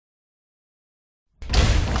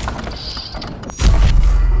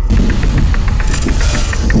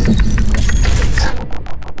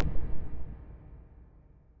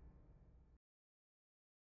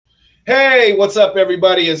Hey, what's up,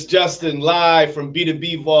 everybody? It's Justin live from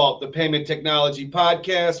B2B Vault, the Payment Technology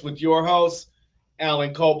Podcast, with your host,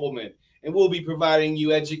 Alan Kopelman. And we'll be providing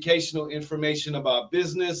you educational information about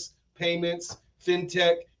business, payments,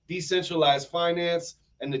 fintech, decentralized finance,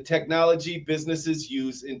 and the technology businesses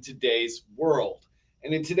use in today's world.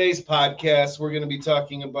 And in today's podcast, we're going to be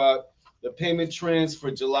talking about the payment trends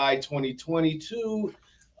for July 2022.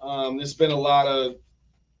 There's been a lot of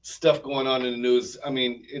stuff going on in the news. I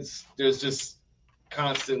mean, there's just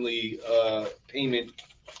constantly payment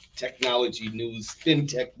technology news,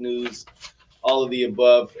 fintech news, all of the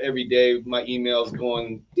above. Every day, my emails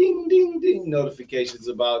going ding, ding, ding, notifications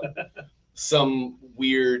about some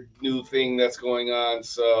weird new thing that's going on.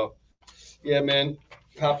 So, yeah, man,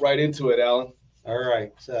 hop right into it, Alan. All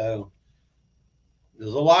right. So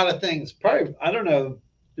there's a lot of things. Probably, I don't know.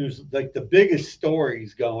 There's like the biggest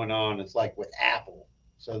stories going on is like with Apple.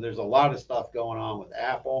 So there's a lot of stuff going on with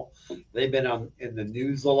Apple. They've been on in the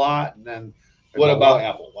news a lot, and then there's What a about lot.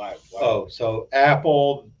 Apple? Why? Oh, so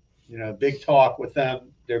Apple, big talk with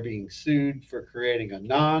them. They're being sued for creating a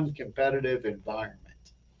non-competitive environment.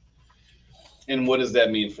 And what does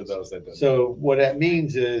that mean for those that don't? So what that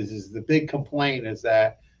means is the big complaint is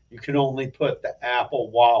that you can only put the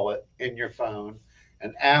Apple Wallet in your phone,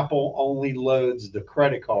 and Apple only loads the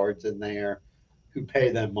credit cards in there who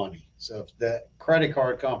pay them money. So if the credit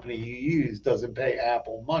card company you use doesn't pay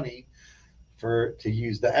Apple money for to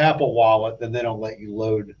use the Apple Wallet, then they don't let you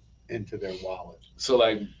load into their wallet. So,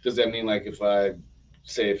 like, does that mean like if I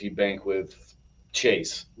say if you bank with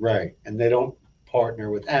Chase, Right, and they don't partner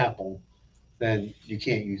with Apple, then you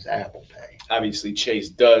can't use Apple Pay. obviously Chase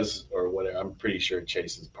does or whatever. I'm pretty sure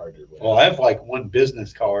Chase is partnered with. Well, I have like one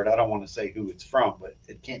business card. I don't want to say who it's from, but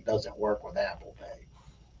it can't doesn't work with Apple Pay.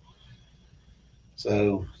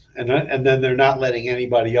 So, and then they're not letting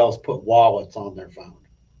anybody else put wallets on their phone.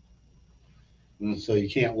 Mm. So you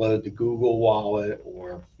can't load the Google Wallet,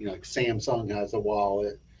 or like Samsung has a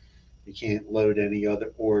wallet. You can't load any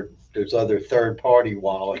other, or there's other third party I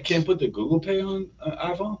wallets. can't put the Google Pay on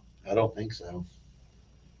iPhone. I don't think so.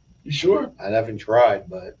 You sure? I haven't tried,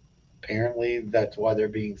 but apparently that's why they're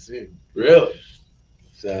being sued. Really?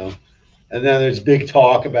 So, and then there's big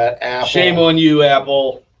talk about Apple. Shame on you,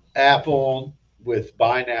 Apple. Apple with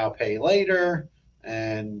buy now, pay later.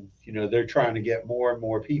 And, they're trying to get more and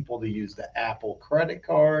more people to use the Apple credit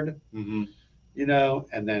card, Mm-hmm.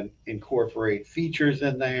 and then incorporate features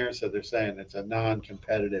in there. So they're saying it's a non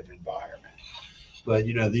competitive environment. But,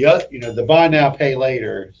 the buy now, pay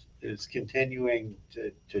later is continuing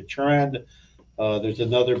to trend. There's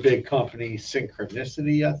another big company,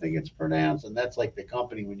 Synchronicity, I think it's pronounced, and that's like the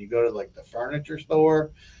company when you go to like the furniture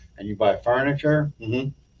store and you buy furniture. Mm-hmm.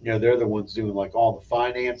 They're the ones doing like all the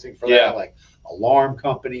financing for Yeah. that, like alarm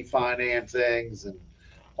company financings and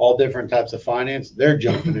all different types of finance. They're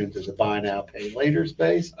jumping into the buy now, pay later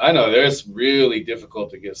space. I know it's really difficult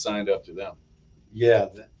to get signed up to them. Yeah.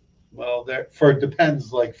 Well, there for it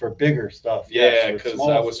depends, like for bigger stuff. Yes, Yeah, for because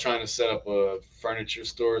small I was trying to set up a furniture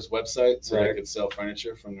store's website so they Right. could sell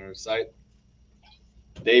furniture from their site.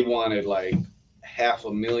 They wanted like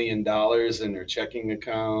 $500,000 in their checking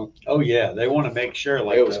account. Oh yeah, they want to make sure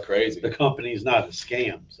like It was crazy. the company's not a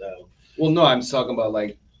scam. So Well, no, I'm talking about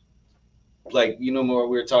like more.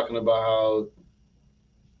 We were talking about how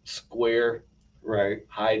Square right,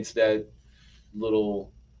 hides that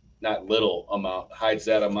little, not little amount, hides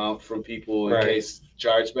that amount from people in Right. case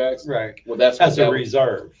chargebacks. right. Well, that's what As a that was.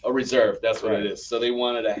 reserve. A reserve. That's what Right. it is. So they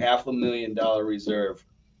wanted a $500,000 reserve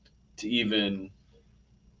to even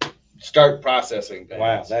start processing Wow,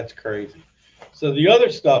 payments. that's crazy. So the other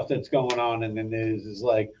stuff that's going on in the news is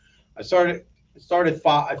like I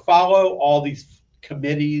follow all these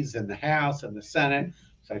committees in the House and the Senate.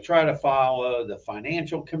 So I try to follow the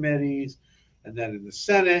financial committees, and then in the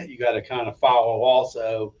Senate you got to kind of follow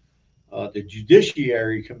also the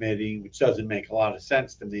Judiciary Committee, which doesn't make a lot of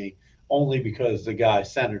sense to me, only because the guy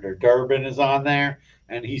Senator Durbin is on there,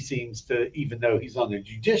 and he seems to, even though he's on the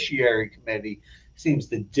Judiciary Committee, seems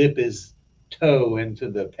to dip his toe into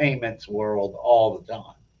the payments world all the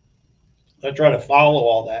time. I try to follow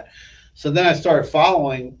all that. So then I started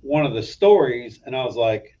following one of the stories, and I was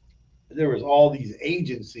like, there was all these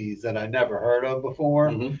agencies that I never heard of before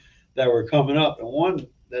Mm-hmm. that were coming up, and one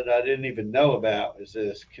that I didn't even know about is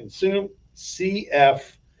this Consume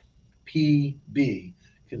CFPB,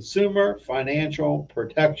 Consumer Financial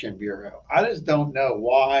Protection Bureau. I just don't know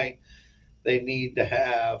why they need to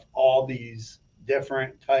have all these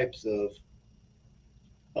different types of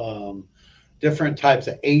um, different types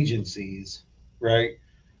of agencies, right?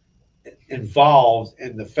 involved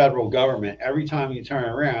in the federal government. Every time you turn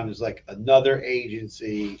around, there's like another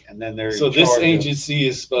agency, and then they're So in this charge of agency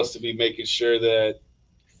is supposed to be making sure that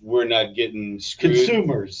we're not getting screwed.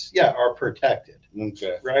 consumers. Yeah, are protected,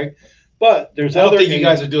 Okay. right? But there's I don't other think you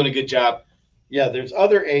guys are doing a good job. yeah, there's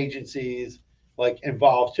other agencies like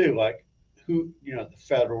involved too, like who, the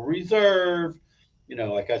Federal Reserve,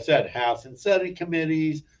 like I said, House and Senate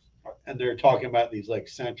committees, and they're talking about these like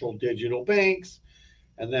central digital banks.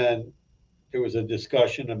 And then there was a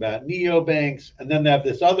discussion about neobanks, and then they have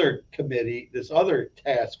this other committee, this other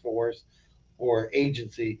task force or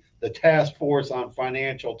agency, the Task Force on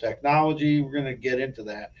Financial Technology. We're going to get into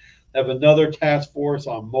that. They have another task force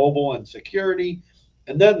on mobile and security,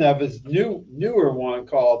 and then they have this newer one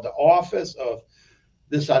called the Office of,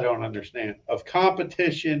 this I don't understand, of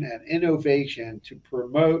Competition and Innovation to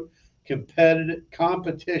promote competitive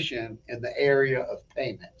competition in the area of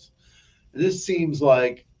payments. This seems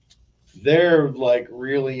like they're like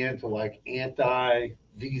really into like anti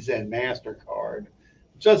Visa and MasterCard,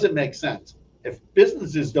 which doesn't make sense. If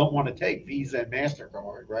businesses don't want to take Visa and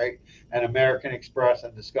MasterCard, right, and American Express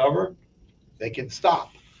and Discover, they can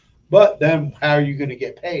stop. But then how are you going to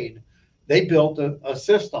get paid? They built a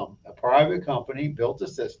system, a private company built a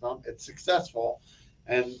system, it's successful,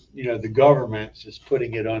 and the government's just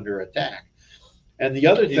putting it under attack. And the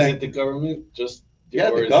other Is thing, it the government just? yeah,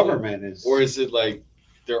 or the is government is, or is it like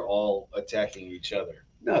they're all attacking each other?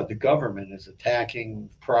 no, the government is attacking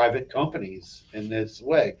private companies in this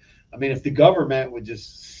way. I mean, if the government would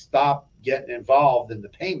just stop getting involved in the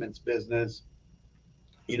payments business,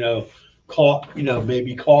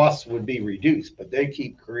 maybe costs would be reduced, but they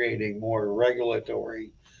keep creating more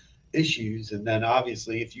regulatory issues. And then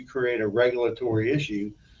obviously, if you create a regulatory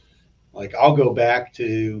issue, like I'll go back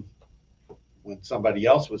to when somebody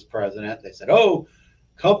else was president, they said, oh,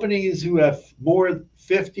 companies who have more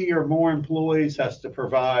 50 or more employees has to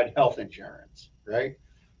provide health insurance, right?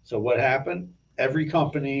 So what happened? Every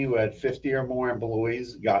company who had 50 or more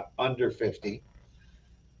employees got under 50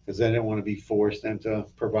 because they didn't want to be forced into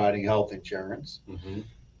providing health insurance. Mm-hmm.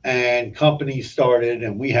 And companies started,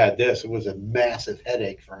 and we had this, it was a massive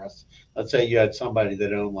headache for us. Let's say you had somebody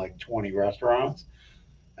that owned like 20 restaurants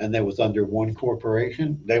and that was under one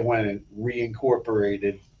corporation. They went and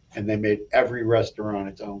reincorporated, and they made every restaurant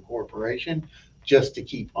its own corporation just to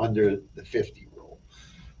keep under the 50 rule.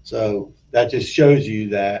 So that just shows you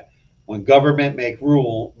that when government makes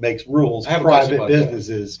rules, I have a question private about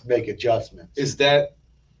businesses make adjustments. Is that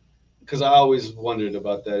because I always wondered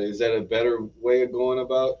about that? Is that a better way of going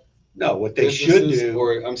about No, what they should businesses? do,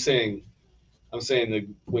 Or I'm saying that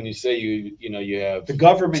when you say you have the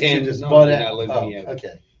government 10 should just no, butt you're out. not letting me Oh, have it.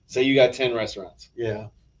 okay. Say you got 10 restaurants. Yeah.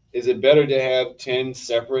 Is it better to have 10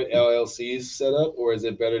 separate LLCs set up, or is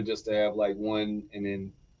it better just to have like one and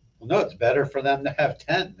then? Well, no, it's better for them to have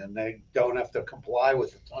 10, and they don't have to comply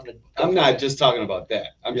with a ton of. I'm not just talking about that.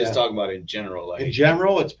 I'm just Yeah. talking about in general. Like In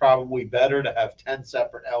general, it's probably better to have 10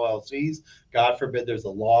 separate LLCs. God forbid there's a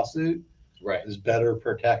lawsuit. right. There's better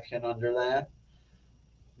protection under that.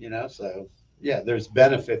 So yeah, there's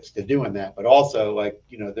benefits to doing that, but also I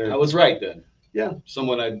there's was right then. Yeah.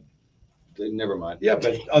 Never mind. yeah,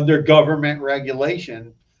 but under government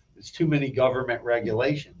regulation, there's too many government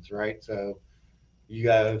regulations, right? So you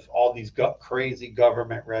have all these crazy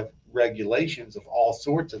government regulations of all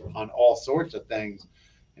sorts of things,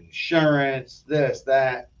 insurance, this,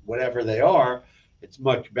 that, whatever they are. It's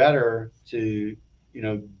much better to,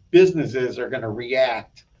 businesses are going to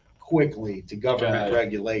react quickly to government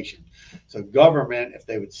regulation. So government, if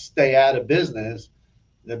they would stay out of business,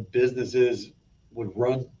 the business would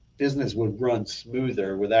run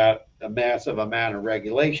smoother without a massive amount of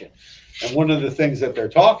regulation. And one of the things that they're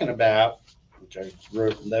talking about, which I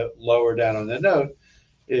wrote lower down on the note,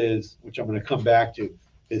 is, which I'm going to come back to,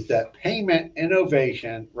 is that payment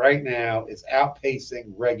innovation right now is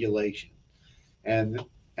outpacing regulation.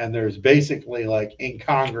 And there's basically, like in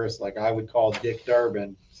Congress, like I would call Dick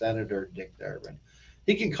Durbin, Senator Dick Durbin.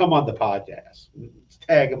 He can come on the podcast.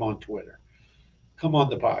 Tag him on Twitter. Come on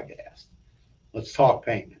the podcast. Let's talk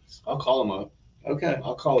payments. I'll call him up. Okay.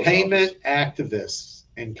 I'll call his Payment office. activists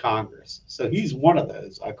in Congress. So he's one of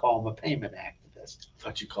those. I call him a payment activist. I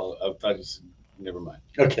thought you call it. I thought you said, never mind.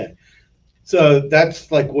 Okay. So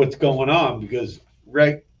that's like what's going on, because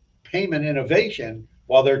payment innovation,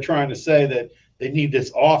 while they're trying to say that they need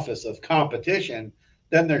this office of competition,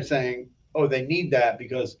 then they're saying, oh, they need that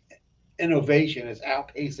because innovation is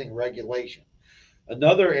outpacing regulation.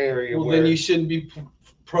 Another area Well, where then you shouldn't be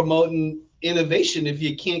promoting innovation if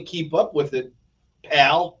you can't keep up with it,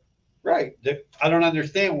 pal. Right. I don't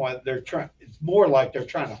understand why they're trying. It's more like they're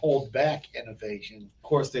trying to hold back innovation. Of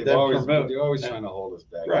course, They're they're promoting always that. trying to hold us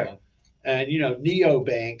back. Right. Man. And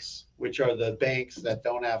neobanks, which are the banks that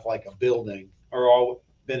don't have like a building, are all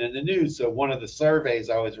been in the news. So one of the surveys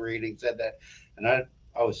I was reading said that, and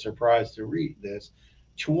I was surprised to read this: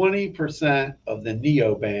 20% of the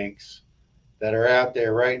neobanks that are out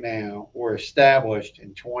there right now were established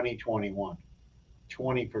in 2021.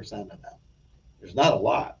 20% of them. There's not a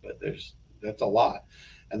lot, but that's a lot.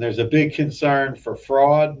 And there's a big concern for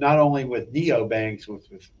fraud, not only with neobanks, with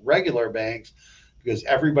regular banks, because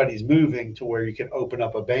everybody's moving to where you can open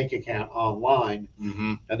up a bank account online,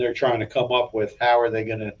 Mm-hmm. and they're trying to come up with how are they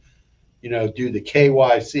going to, do the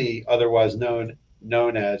KYC, otherwise known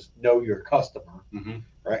as know your customer, Mm-hmm.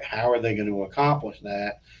 right? How are they going to accomplish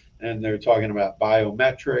that? And they're talking about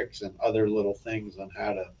biometrics and other little things on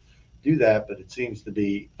how to do that, but it seems to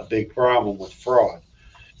be a big problem with fraud.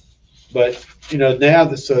 But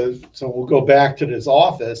now so we'll go back to this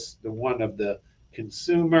office, the one of the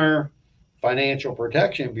Consumer Financial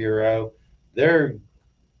Protection Bureau. They're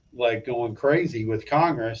like going crazy with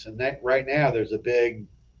Congress, and that right now there's a big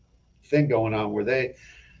thing going on where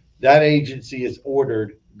that agency has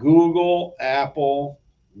ordered Google, Apple,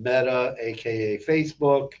 Meta, aka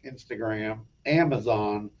Facebook, Instagram,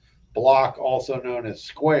 Amazon, Block, also known as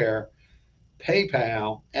Square,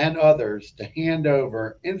 PayPal, and others to hand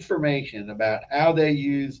over information about how they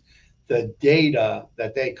use the data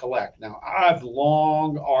that they collect. Now, I've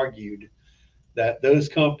long argued that those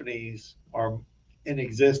companies are in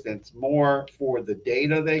existence more for the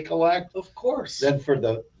data they collect Of course. than for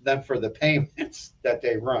the payments that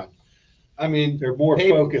they run. I mean, They're more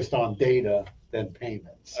focused on data than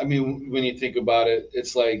payments. I mean, when you think about it,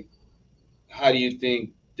 it's like, how do you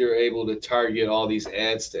think they're able to target all these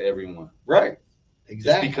ads to everyone? Right.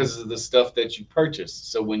 Exactly. Just because of the stuff that you purchase.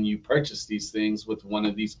 So when you purchase these things with one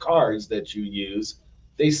of these cards that you use,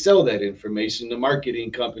 they sell that information to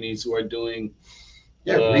marketing companies who are doing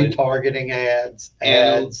retargeting ads.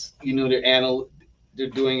 They're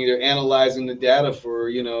analyzing the data for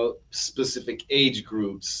specific age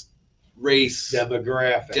groups, race,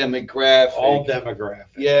 demographic, all demographic.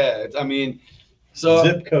 Yeah, I mean, so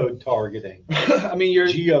zip code targeting. I mean,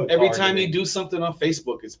 every time you Geo-targeting. do something on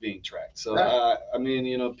Facebook, it's being tracked. So Right. I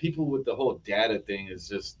mean, people with the whole data thing is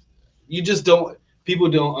just people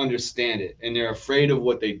don't understand it, and they're afraid of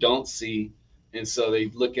what they don't see, and so they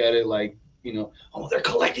look at it like, oh, they're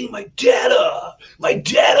collecting my data.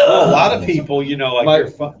 Well, a lot of people,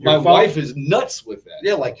 like my wife is nuts with that.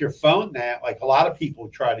 Yeah, like your phone now. Like a lot of people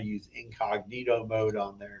try to use incognito mode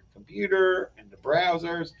on their computer and the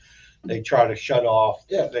browsers. They try to shut off.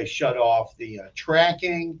 Yeah. They shut off the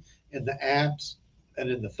tracking in the apps and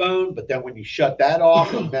in the phone. But then when you shut that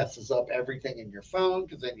off, it messes up everything in your phone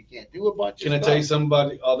because then you can't do a bunch Can of I stuff. tell you something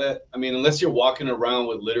about all that? I mean, unless you're walking around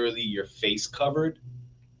with literally your face covered,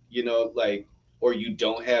 or you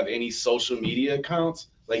don't have any social media accounts,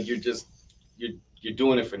 like you're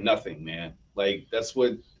doing it for nothing, man. Like that's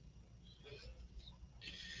what.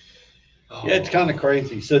 Yeah, it's kind of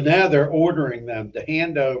crazy. So now they're ordering them to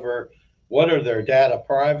hand over what are their data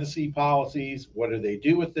privacy policies, what do they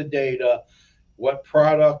do with the data, what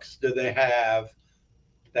products do they have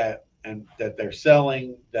that they're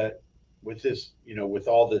selling that with this, with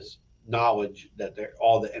all this knowledge that they're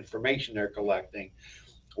all the information they're collecting,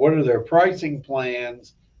 what are their pricing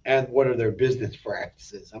plans, and what are their business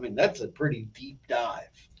practices. I mean, that's a pretty deep dive.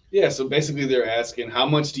 Yeah, so basically they're asking, how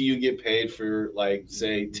much do you get paid for, like,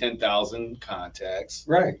 say, 10,000 contacts?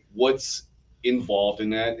 Right. What's involved in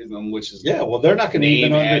that? Which is well, they're not going to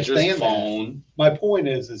even address, understand phone. That. My point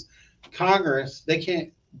is Congress, they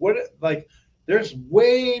can't. There's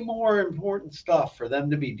way more important stuff for them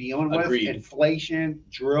to be dealing with. Agreed. Inflation,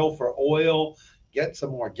 drill for oil, get some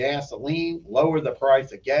more gasoline, lower the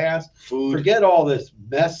price of gas, food. Forget all this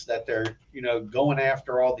mess that they're going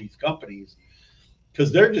after all these companies. Because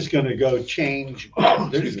they're just going to go change.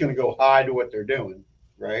 They're just going to go hide to what they're doing,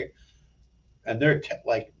 right? And they're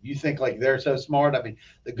you think like they're so smart. I mean,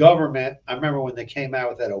 the government. I remember when they came out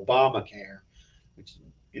with that Obamacare, which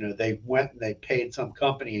they went and they paid some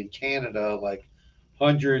company in Canada like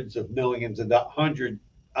hundreds of millions and I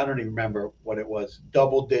don't even remember what it was,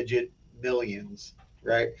 double-digit millions,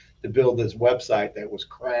 right, to build this website that was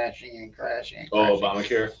crashing. Oh,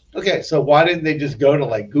 Obamacare. Okay, so why didn't they just go to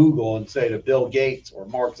like Google and say to Bill Gates or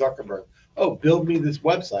Mark Zuckerberg, "Oh, build me this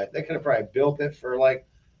website"? They could have probably built it for like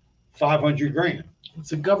 $500,000.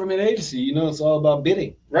 It's a government agency, it's all about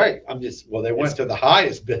bidding. Right. They went to the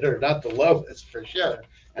highest bidder, not the lowest, for sure.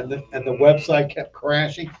 and the website kept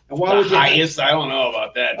crashing. And why The would you have- highest? I don't know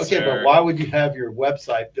about that. okay, sir. but why would you have your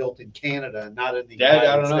website built in Canada and not in the That, I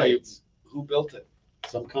United don't know. States? Who built it?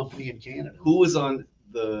 Some company in Canada. Who was on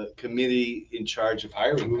the committee in charge of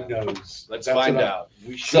hiring Who them? knows? Let's That's find what out.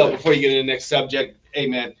 We should. So before you get into the next subject, hey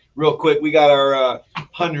man, real quick, we got our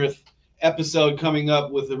 100th episode coming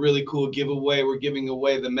up with a really cool giveaway. We're giving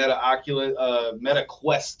away the Meta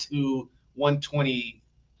Quest 2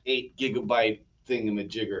 128 gigabyte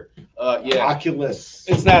thingamajigger. Yeah, Oculus,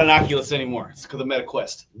 it's not an Oculus anymore. It's called the Meta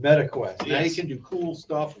Quest. MetaQuest. Now you Yes. can do cool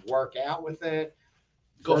stuff, work out with it.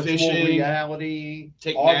 Go virtual fishing, reality,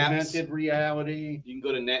 take augmented naps. reality. You can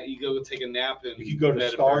go to you go take a nap in You can go to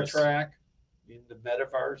Star metaverse. Trek in the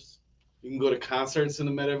metaverse. You can go to concerts in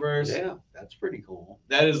the metaverse. Yeah, that's pretty cool.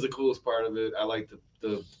 That is the coolest part of it. I like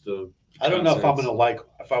the I don't know if I'm concerts. gonna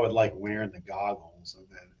if I would like wearing the goggles, and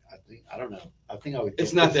then I don't know. I think I would.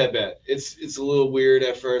 It's think not this- that bad. It's a little weird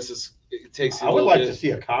at first. It takes you I a would little like bit. to see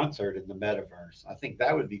a concert in the metaverse. I think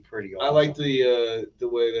that would be pretty awesome. I like the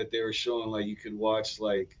way that they were showing, like you could watch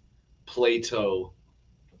like Plato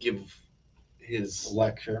give his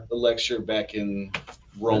lecture. lecture back in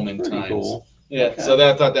Roman That's pretty times. cool. Yeah, Okay. so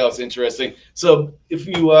I thought that was interesting. So if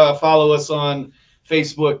you follow us on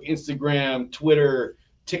Facebook, Instagram, Twitter,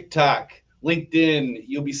 TikTok, LinkedIn,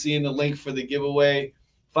 you'll be seeing the link for the giveaway.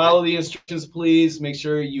 Follow the instructions, please. Make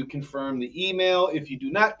sure you confirm the email. If you do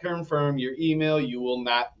not confirm your email, you will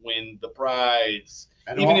not win the prize.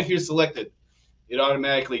 And Even all- if you're selected, it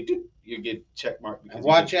automatically you get check mark. And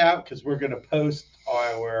watch out, because we're going to post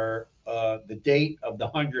our the date of the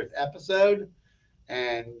 100th episode,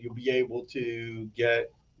 and you'll be able to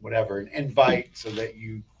get whatever an invite so that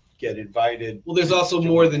you get invited. Well, there's also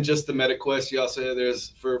more than just the MetaQuest. You also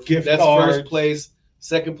there's Gift that's cards. first place,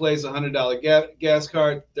 second place $100 gas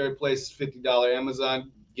card, third place $50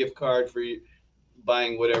 Amazon gift card for you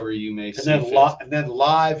buying whatever you may and see then fit. and then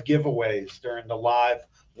live giveaways during the live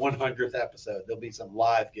 100th episode. There'll be some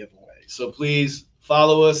live giveaways. So please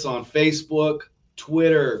follow us on Facebook,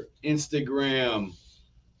 Twitter, Instagram,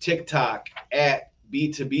 TikTok at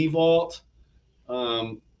B2B Vault.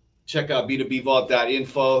 Check out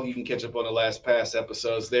b2bvault.info. You can catch up on the past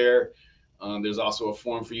episodes there. There's also a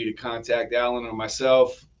form for you to contact Alan or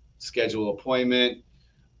myself, schedule an appointment,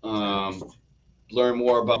 learn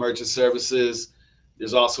more about merchant services.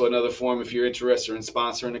 There's also another form if you're interested in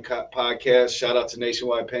sponsoring the podcast. Shout out to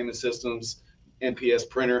Nationwide Payment Systems, NPS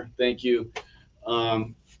Printer. Thank you.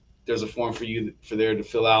 There's a form for you there to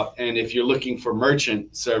fill out. And if you're looking for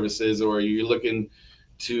merchant services or you're looking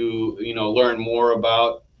to learn more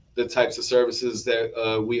about the types of services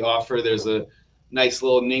that we offer, there's a nice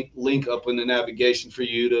little link up in the navigation for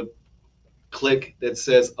you to click that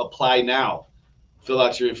says apply now. Fill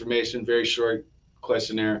out your information, very short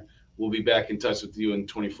questionnaire. We'll be back in touch with you in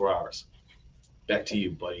 24 hours. Back to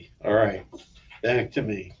you, buddy. All right, back to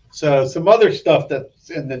me. So some other stuff that's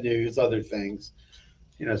in the news, other things,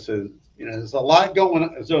 there's a lot going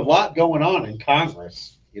on. There's a lot going on in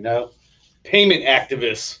Congress, Payment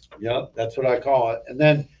activists. Yep, that's what I call it. And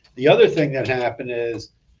then the other thing that happened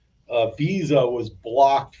is Visa was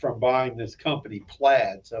blocked from buying this company,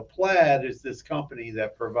 Plaid. So Plaid is this company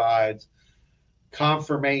that provides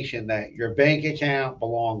confirmation that your bank account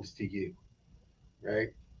belongs to you, right?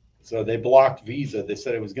 So they blocked Visa. They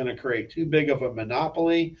said it was going to create too big of a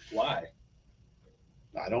monopoly. Why?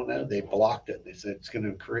 I don't know. They blocked it. They said it's going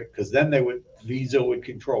to create, because then Visa would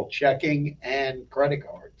control checking and credit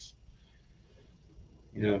cards.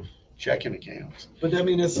 Checking accounts. But I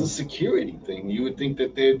mean, it's a security thing. You would think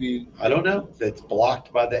that they'd be. I don't know. That's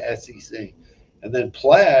blocked by the SEC. And then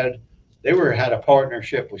Plaid, had a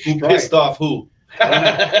partnership with Who Stripe. pissed off who? I don't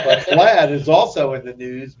know. But Plaid is also in the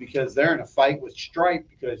news because they're in a fight with Stripe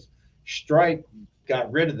because Stripe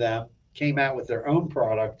got rid of them, came out with their own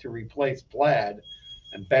product to replace Plaid,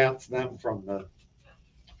 and bounced them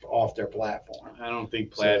off their platform. I don't think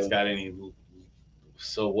Plaid's So- got any.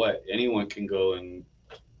 So what? Anyone can go and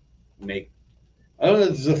make. I don't know.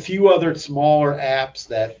 There's a few other smaller apps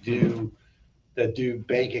that do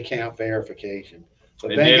bank account verification.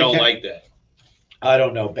 But And bank they don't account- like that. I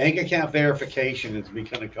don't know. Bank account verification is going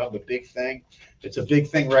to become a big thing. It's a big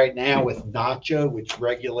thing right now with Nacho, which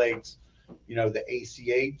regulates, the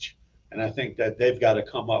ACH. And I think that they've got to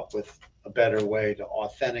come up with a better way to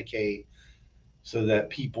authenticate so that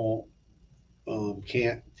people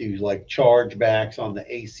can't do like chargebacks on the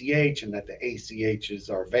ACH and that the ACHs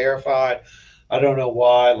are verified. I don't know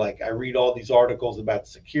why. Like I read all these articles about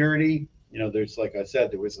security. There's, like I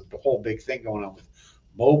said, there was a whole big thing going on with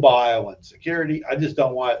mobile and security. I just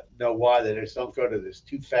don't know why they just don't go to this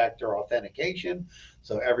two-factor authentication.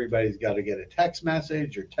 So everybody's got to get a text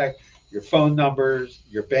message or your phone numbers.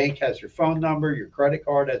 Your bank has your phone number. Your credit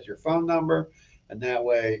card has your phone number. And that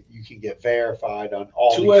way you can get verified on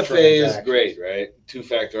all these 2FA is transactions. great, right?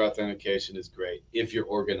 Two-factor authentication is great if you're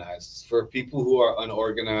organized. For people who are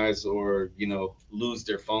unorganized or, lose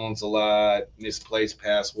their phones a lot, misplace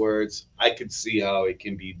passwords, I could see how it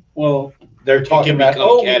can be. Well, they're talking can about,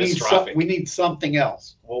 become we catastrophic. we need something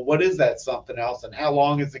else. Well, what is that something else, and how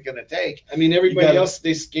long is it going to take? I mean, everybody gotta- else,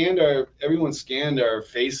 everyone scanned our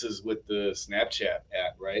faces with the Snapchat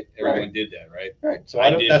app, right? Everyone did that, right? Right. So I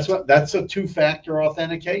did. that's a two-factor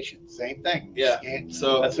authentication. Same thing. Yeah.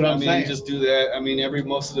 So That's what I'm saying. Just do that. I mean,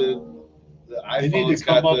 most of the They need iPhones to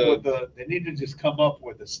come got up they need to just come up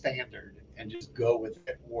with a standard and just go with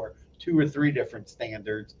it, or 2 or 3 different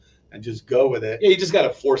standards and just go with it. Yeah, you just got to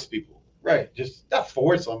force people. Right. Just not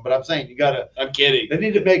force them, but I'm saying I'm kidding. they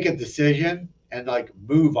need to make a decision and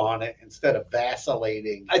move on it instead of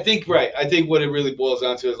vacillating. I think what it really boils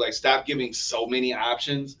down to is stop giving so many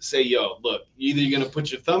options. Say, yo, look, either you're gonna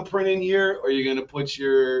put your thumbprint in here or you're gonna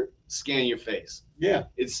scan your face. Yeah.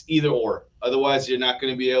 It's either or. Otherwise, you're not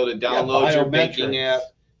gonna be able to download your banking app.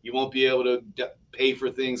 You won't be able to pay for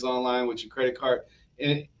things online with your credit card.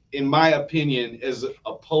 And in my opinion, as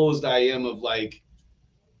opposed I am of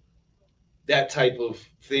that type of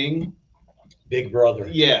thing. Big brother.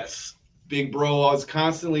 Yes. Big bro, I was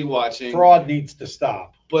constantly watching. Fraud needs to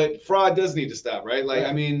stop. But fraud does need to stop, right? Right.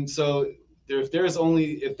 I mean, so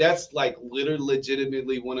if that's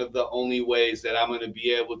legitimately one of the only ways that I'm going to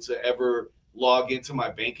be able to ever log into my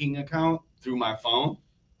banking account through my phone,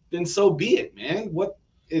 then so be it, man.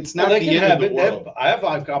 It's not the end of the world. I have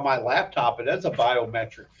on my laptop, it has a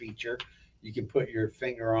biometric feature. You can put your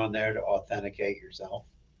finger on there to authenticate yourself.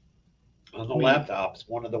 On the laptop, it's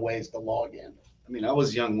one of the ways to log in. I mean, I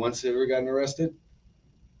was young once. Ever gotten arrested?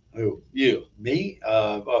 Who? You? Me?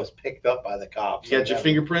 I was picked up by the cops. You got your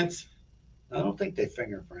fingerprints? I don't think they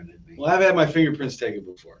fingerprinted me. Well, I've had my fingerprints taken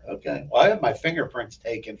before. Okay. Well, I had my fingerprints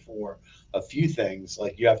taken for a few things.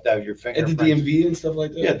 Like you have to have your At the fingerprints. DMV and stuff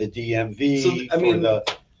like that? Yeah, the DMV. So, I mean,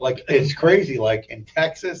 it's crazy. Like in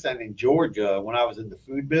Texas and in Georgia, when I was in the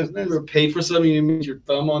food business, you ever paid for something, you made your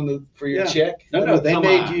thumb for your check? No, they Come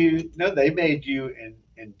made on. you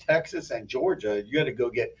in Texas and Georgia, you had to go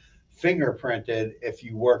get fingerprinted if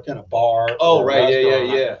you worked in a bar. Oh, or a right. restaurant.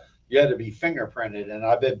 Yeah. You had to be fingerprinted, and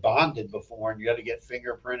I've been bonded before, and you had to get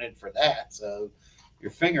fingerprinted for that. So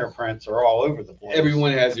your fingerprints are all over the place.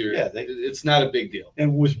 Everyone has your. Yeah, it's not a big deal. It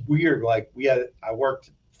was weird. I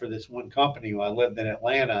worked for this one company when I lived in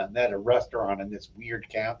Atlanta, and they had a restaurant in this weird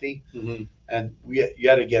county, Mm-hmm. and you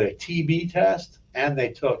had to get a TB test, and they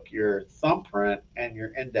took your thumbprint and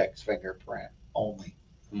your index fingerprint only.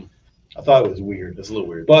 I thought it was weird. That's a little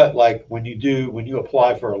weird. But when you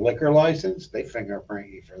apply for a liquor license, they fingerprint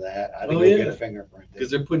you for that. I had to go get a fingerprint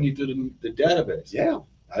because they're putting you through the database. Yeah,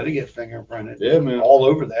 I had to get fingerprinted. Yeah, man. All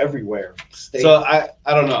over everywhere. State. So I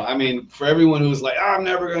don't know. I mean, for everyone who's like, I'm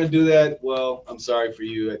never going to do that. Well, I'm sorry for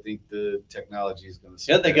you. I think the technology is going to.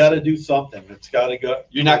 Yeah, they got to do something. It's got to go.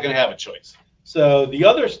 You're not going to have a choice. So the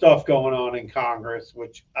other stuff going on in Congress,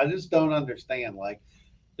 which I just don't understand,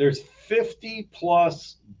 there's 50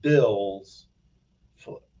 plus bills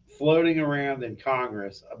floating around in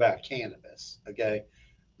Congress about cannabis. Okay.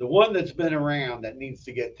 The one that's been around that needs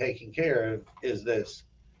to get taken care of is this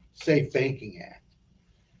Safe Banking Act.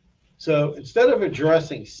 So instead of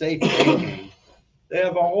addressing safe banking, they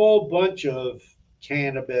have a whole bunch of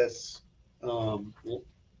cannabis,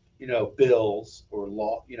 bills or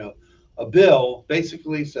law, a bill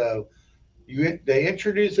basically. So they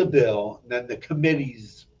introduce a bill, and then the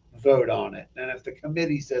committees vote on it. And if the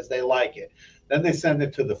committee says they like it, then they send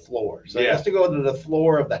it to the floor. So it has to go to the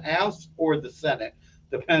floor of the House or the Senate,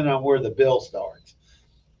 depending on where the bill starts.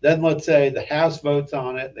 Then let's say the House votes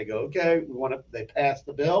on it. They go, okay, they pass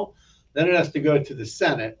the bill. Then it has to go to the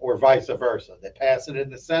Senate or vice versa. They pass it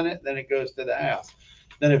in the Senate, then it goes to the House.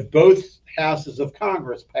 Then if both houses of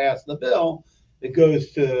Congress pass the bill, it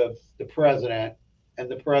goes to the president, and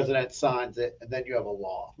the president signs it, and then you have a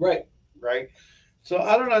law. Right. So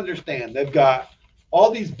I don't understand. They've got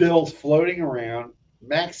all these bills floating around.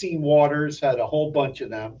 Maxine Waters had a whole bunch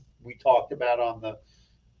of them. We talked about on the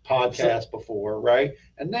podcast before, right?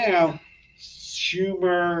 And now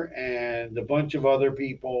Schumer and a bunch of other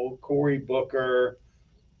people, Cory Booker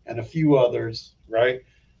and a few others, right?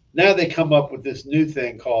 Now they come up with this new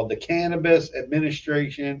thing called the Cannabis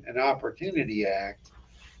Administration and Opportunity Act,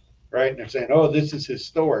 right? And they're saying, oh, this is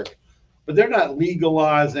historic. But they're not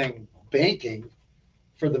legalizing banking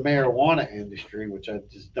for the marijuana industry, which I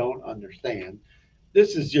just don't understand.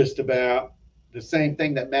 This is just about the same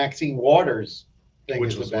thing that Maxine Waters thing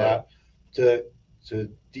Which is was about to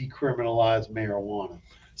decriminalize marijuana,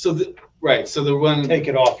 So so the one take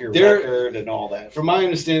it off your They're- record and all that. from my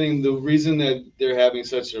understanding, the reason that they're having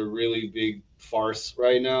such a really big farce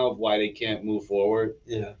right now of why they can't move forward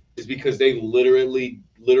Yeah, is because they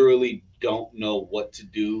literally don't know what to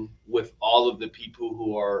do with all of the people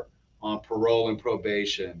who are on parole and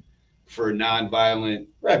probation for nonviolent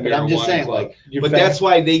right. But I'm just marijuana saying, club. like, you But found- that's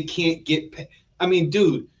why they can't get. I mean,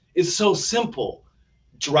 dude, it's so simple.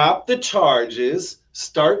 Drop the charges.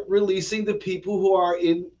 Start releasing the people who are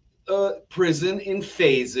in prison in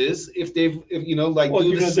phases. If you know, like Well, do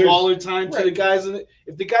you the know, there's- smaller time to the right. guys in it.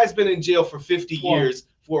 If the guy's been in jail for 50 Well- years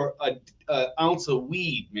for a ounce of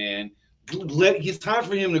weed, man, it's time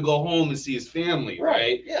for him to go home and see his family,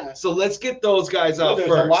 right? Yeah. So let's get those guys Well, out there's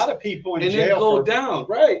first, a lot of people in and then jail go for, down,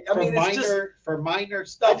 right? I for mean, it's just. minor I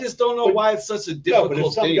stuff. just don't know But- why it's such a No, difficult but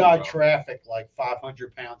if some thing. guy bro. trafficked like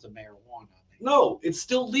 500 pounds of marijuana, No, it's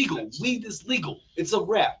still legal. That's- Weed is legal. It's a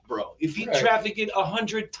wrap, bro. If you Right. traffic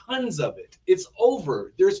 100 tons of it, it's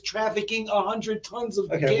over. There's trafficking 100 tons of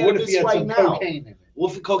okay, what if cannabis he had right some now. cocaine in it? Well,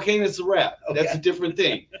 for cocaine, it's a wrap. That's Okay. a different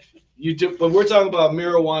thing. But we're talking about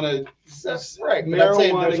marijuana. That's right. But I'm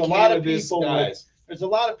saying Marijuana, there's a lot of cannabis people with, guys. there's a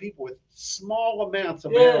lot of people with small amounts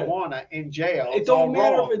of Yeah. marijuana in jail. It It's all don't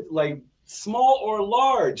matter wrong. if it's like small or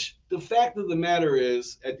large. The fact of the matter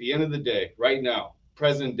is, at the end of the day, right now,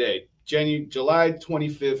 present day, July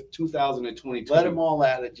 25th, 2022. Let them all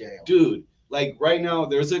out of jail. Dude, like right now,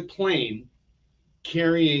 there's a plane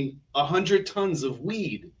carrying 100 tons of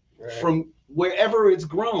weed Right. from wherever it's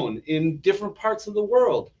grown in different parts of the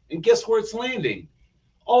world. And guess where it's landing?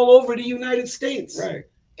 All over the United States. Right.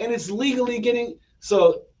 And it's legally getting.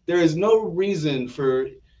 So there is no reason for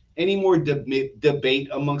any more debate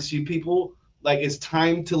amongst you people. Like, it's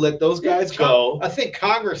time to let those guys go. I think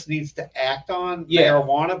Congress needs to act on Yeah.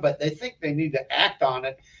 marijuana, but they think they need to act on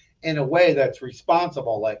it in a way that's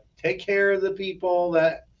responsible. Like, take care of the people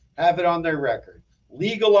that have it on their record,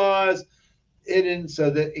 legalize it in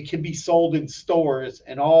so that it can be sold in stores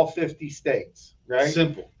in all 50 states, right?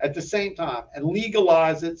 Simple. At the same time, and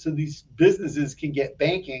legalize it so these businesses can get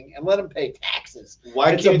banking and let them pay taxes.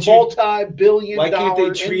 Why It's a can't you? multi-billion Why can't they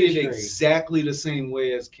dollar treat it industry. exactly the same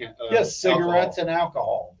way as Yes, cigarettes alcohol? and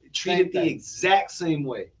alcohol. Treat same it the thing. exact same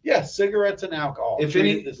way. Yes, cigarettes and alcohol. If Treat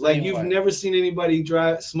any, it the like same you've way. never seen anybody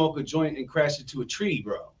smoke a joint and crash into a tree,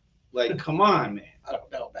 bro. Like, come on, man. I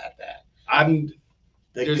don't know about that.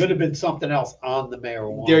 There There's- could have been something else on the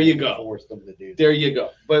marijuana. There you that go. Forced them to do. There you go.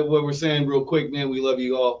 But what we're saying real quick, man, we love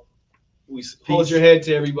you all. We hold Peace. your head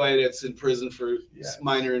to everybody that's in prison for Yes.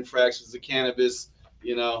 minor infractions of cannabis.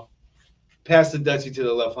 You know, pass the Dutchie to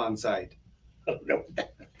the left hand side. I don't know what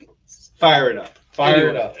that means. Fire it up. Fire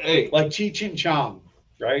it Anyway, up. Hey, Like Cheech and Chong,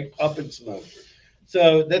 right? Up in smoke.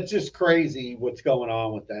 So that's just crazy what's going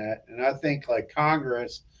on with that. And I think like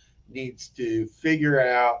Congress needs to figure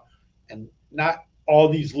out and not all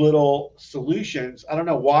these little solutions. I don't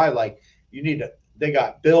know why, like they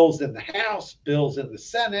got bills in the House, bills in the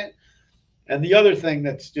Senate. And the other thing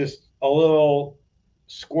that's just a little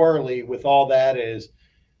squirrely with all that is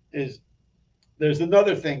there's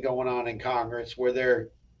another thing going on in Congress where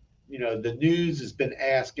the news has been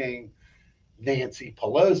asking Nancy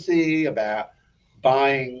Pelosi about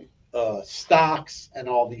buying stocks and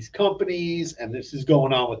all these companies, and this is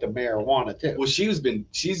going on with the marijuana too. well, she's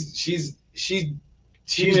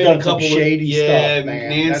She's made done a some couple shady of, yeah, stuff, man.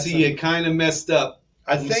 Nancy, That's it kind of messed up.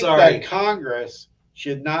 I I'm think sorry. that Congress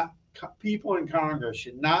should not, people in Congress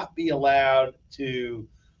should not be allowed to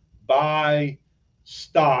buy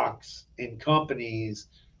stocks in companies,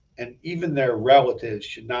 and even their relatives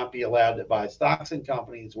should not be allowed to buy stocks in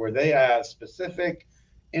companies where they have specific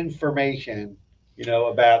information,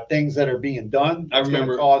 about things that are being done. I That's gonna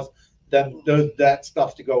remember- cause that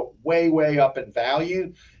stuff to go way, way up in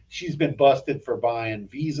value. She's been busted for buying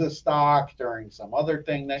Visa stock during some other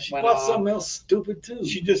thing that She went bought on. something else stupid too.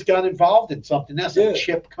 She just got involved in something else, Yeah. a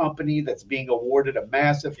chip company that's being awarded a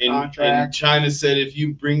massive and contract. China said, if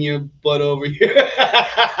you bring your butt over here.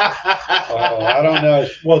 Oh, I don't know.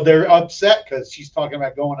 Well, they're upset because she's talking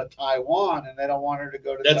about going to Taiwan, and they don't want her to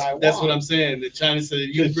go to Taiwan. That's what I'm saying. That China said,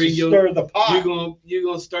 if you Just bring to your, stir the pot. you're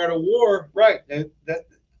gonna start a war. Right.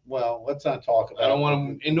 Well, let's not talk about. I don't want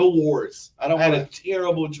them in no wars. I don't I had want a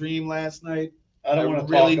terrible dream last night. I don't want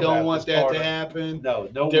to really talk don't about want this that part to of- happen. No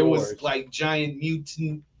There wars. was like giant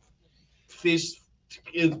mutant fish.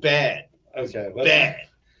 It was bad. Okay. Bad.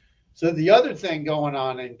 So the other thing going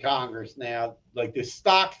on in Congress now, like this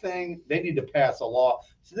stock thing, they need to pass a law.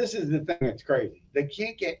 So this is the thing that's crazy. They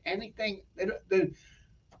can't get anything. They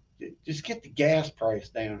just get the gas price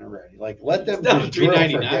down already. Like let them just drill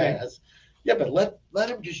for gas. Yeah, but let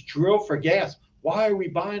them just drill for gas. Why are we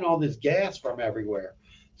buying all this gas from everywhere?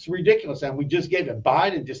 It's ridiculous. And we just gave it.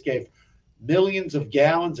 Biden just gave millions of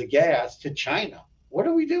gallons of gas to China. What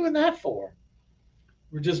are we doing that for?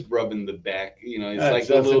 We're just rubbing the back, you know. It's That like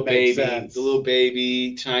the little doesn't make baby, sense. the little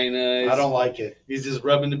baby. China. I don't like it. He's just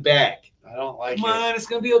rubbing the back. I don't like Come it. on, it's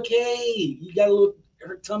gonna be okay. You got a little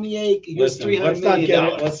tummy ache. Here's Listen, $300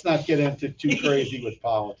 million. let's not get into too crazy with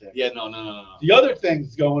politics. Yeah, no. The other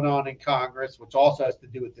things going on in Congress, which also has to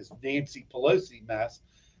do with this Nancy Pelosi mess,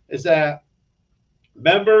 is that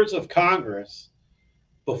members of Congress,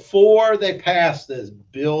 before they passed this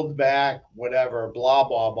Build Back, whatever, blah,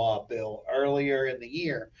 blah, blah bill earlier in the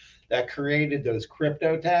year that created those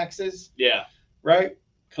crypto taxes, Yeah. right?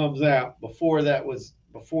 Comes out before that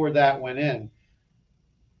went in,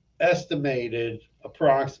 estimated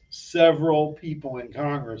several people in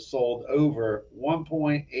Congress sold over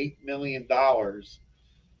 $1.8 million.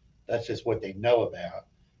 That's just what they know about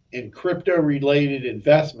in crypto related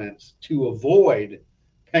investments to avoid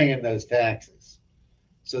paying those taxes.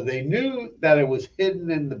 So they knew that it was hidden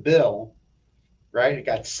in the bill, right? It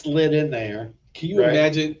got slid in there. Can you Right.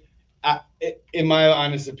 imagine? In my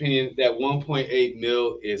honest opinion, that 1.8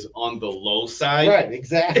 mil is on the low side. Right,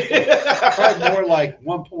 exactly. Probably more like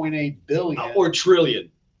 1.8 billion or trillion.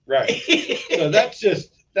 Right. So that's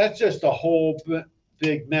just a whole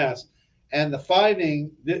big mess. And the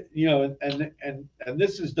finding that, you know, and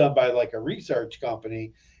this is done by like a research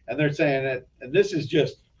company, and they're saying that, and this is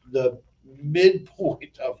just the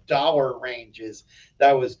midpoint of dollar ranges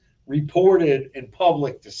that was reported in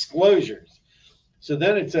public disclosures. So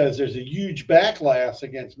then it says there's a huge backlash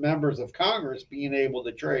against members of Congress being able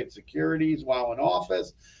to trade securities while in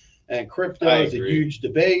office, and crypto is a huge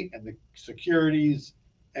debate, and the Securities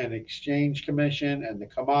and Exchange Commission and the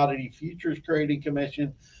Commodity Futures Trading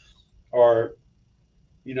Commission are,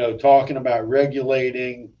 you know, talking about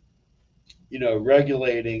regulating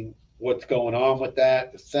what's going on with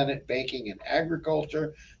that. The Senate Banking and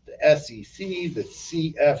Agriculture, the SEC, the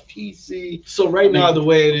CFTC. So right now, the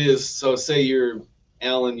way it is, so say you're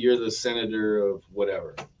Alan, you're the senator of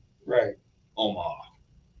whatever. Right. Omaha.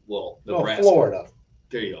 Well, Nebraska. Florida.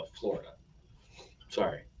 There you go, Florida.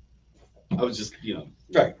 Sorry. I was just, you know.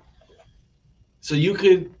 Right. So you're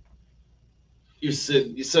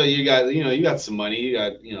sitting, so you got some money, you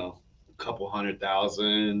got, a couple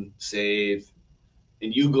 $100,000 saved,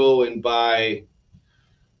 and you go and buy.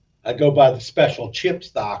 I go buy the special chip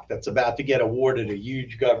stock that's about to get awarded a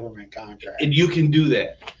huge government contract. And you can do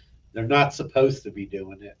that. They're not supposed to be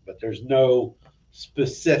doing it, but there's no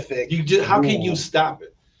specific. How can you stop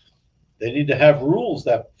it? They need to have rules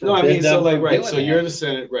that. No, I mean, so like, right. So that. you're the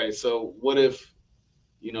Senate, right? So what if,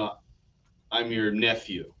 I'm your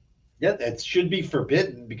nephew? Yeah, it should be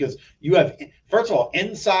forbidden because you have, first of all,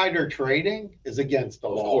 insider trading is against the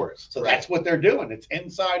law. Of course. So that's what they're doing. It's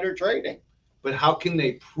insider trading. But how can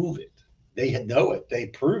they prove it? They know it. They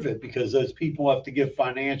prove it because those people have to give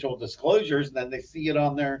financial disclosures, and then they see it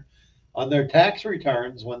on their tax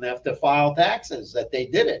returns when they have to file taxes that they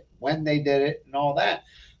did it, when they did it, and all that.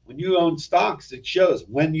 When you own stocks, it shows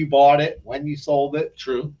when you bought it, when you sold it.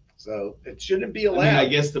 True. So it shouldn't be allowed. I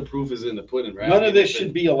guess the proof is in the pudding, right? None of this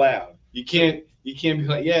should be allowed. You can't be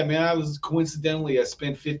like, yeah, man, I spent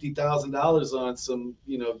 $50,000 on some,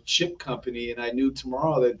 chip company, and I knew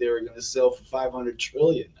tomorrow that they were going to sell for 500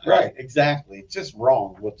 trillion. Right, exactly. It's just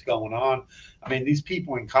wrong what's going on. I mean, these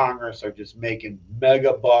people in Congress are just making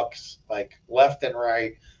mega bucks, like left and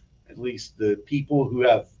right. At least the people who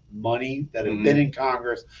have money that have been in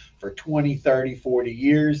Congress for 20, 30, 40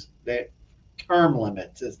 years, that term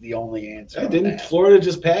limits is the only answer. Didn't Florida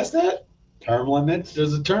just pass that? Term limits?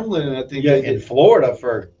 There's a term limit, I think. Yeah, in Florida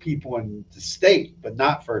for people in the state, but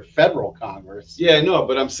not for federal Congress. Yeah, no,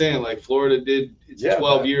 but I'm saying like Florida did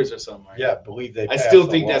 12 years or something. Right? Yeah, I believe they. I still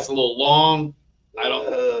think that's a little long. I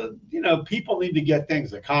don't. People need to get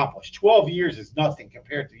things accomplished. 12 years is nothing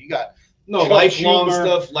compared to you got. Lifelong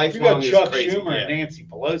stuff. Lifelong. You got Chuck crazy. Schumer and Nancy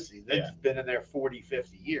Pelosi. They've been in there 40,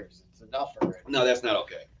 50 years. It's enough already. No, that's not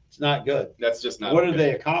okay. It's not good. That's just not. What okay. are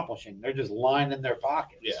they accomplishing? They're just lining their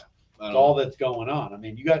pockets. Yeah. That's all that's going on. I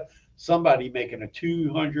mean, you got somebody making a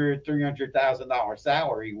 $200,000, $300,000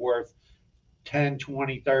 salary worth 10,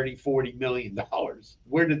 20, 30, 40 million dollars.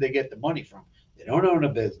 Where did they get the money from? They don't own a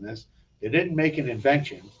business. They didn't make an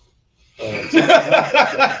invention. They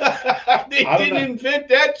didn't invent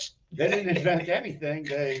that. They didn't invent anything.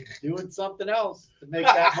 They doing something else to make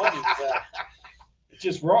that money. So it's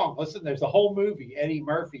just wrong. Listen, there's a whole movie Eddie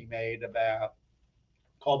Murphy made about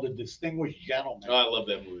called The Distinguished Gentleman. Oh, I love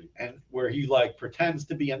that movie. And where he like pretends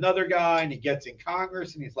to be another guy and he gets in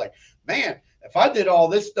Congress and he's like, man, if I did all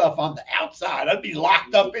this stuff on the outside, I'd be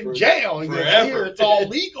locked up in jail. And Forever. here it's all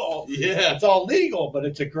legal. Yeah. It's all legal, but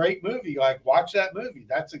it's a great movie. Like, watch that movie.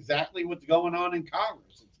 That's exactly what's going on in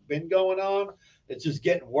Congress. It's been going on. It's just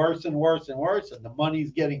getting worse and worse and worse. And the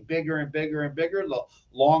money's getting bigger and bigger and bigger. The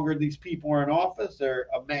longer these people are in office, they're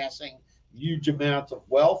amassing huge amounts of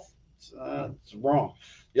wealth. It's wrong.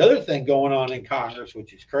 The other thing going on in Congress,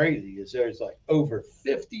 which is crazy, is there's like over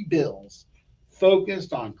 50 bills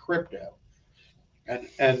focused on crypto.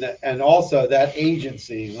 And also that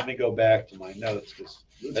agency, let me go back to my notes because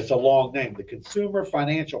it's a long name, the Consumer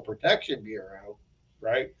Financial Protection Bureau,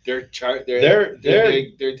 right? They're taking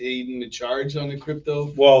the charge on the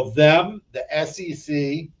crypto. Well, them, the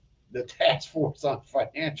SEC, the Task Force on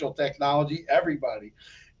Financial Technology, everybody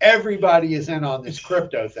is in on this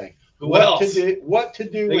crypto thing. What to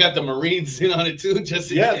do? They got the Marines in on it too. Just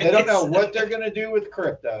they don't know what they're going to do with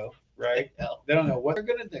crypto, right? They don't know what they're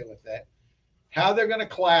going to do with it, how they're going to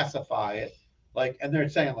classify it, like, and they're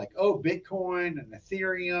saying like, oh, Bitcoin and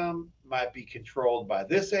Ethereum might be controlled by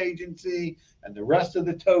this agency, and the rest of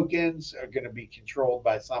the tokens are going to be controlled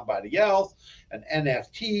by somebody else, and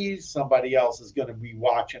NFTs, somebody else is going to be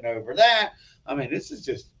watching over that. I mean, this is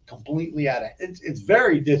just completely out of. It's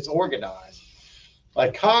very disorganized.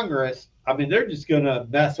 Like Congress, I mean, they're just going to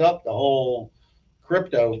mess up the whole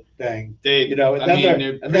crypto thing. They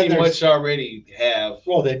pretty much already have.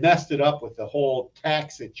 Well, they messed it up with the whole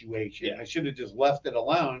tax situation. Yeah. They should have just left it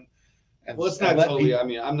alone. And well, it's not totally. I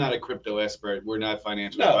mean, I'm not a crypto expert. We're not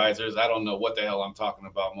financial advisors. I don't know what the hell I'm talking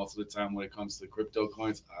about most of the time when it comes to crypto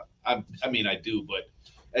coins. I mean, I do, but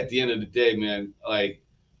at the end of the day, man, like,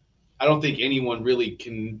 I don't think anyone really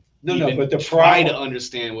can. But try to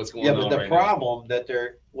understand what's going on. Yeah, but the problem that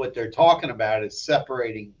what they're talking about is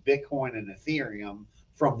separating Bitcoin and Ethereum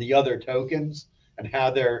from the other tokens and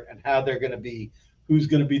how they're going to be, who's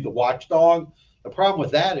going to be the watchdog. The problem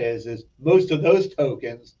with that is most of those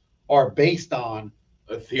tokens are based on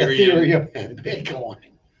Ethereum and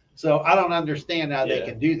Bitcoin. So I don't understand how they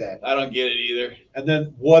can do that. I don't get it either. And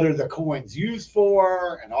then what are the coins used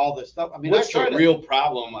for and all this stuff? I mean, what's the real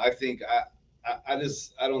problem? I think I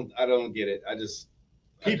don't get it.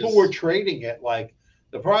 People were trading it like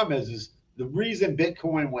the problem is the reason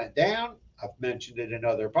Bitcoin went down. I've mentioned it in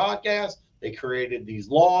other podcasts. They created these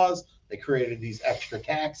laws. They created these extra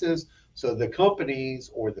taxes. So the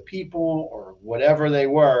companies or the people or whatever they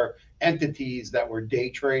were, entities that were day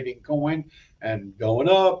trading coin and going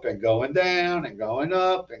up and going down and going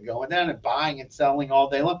up and going down and buying and selling all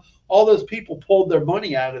day long. All those people pulled their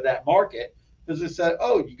money out of that market because they said,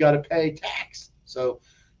 oh, you got to pay tax. So,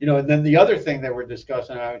 and then the other thing that we're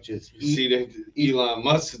discussing, which is Elon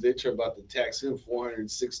Musk, they're about to tax him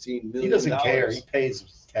 $416 million. He doesn't care. He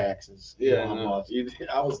pays taxes. Yeah,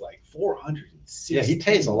 I was like 460. Yeah, he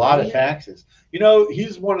pays a lot of taxes.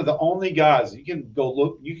 He's one of the only guys. You can go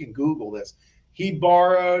look. You can Google this. He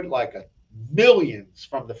borrowed like millions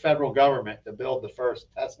from the federal government to build the first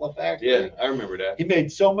Tesla factory. Yeah, I remember that. He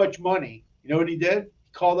made so much money. You know what he did?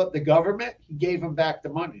 He called up the government. He gave him back the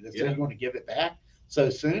money. They said, you want to give it back so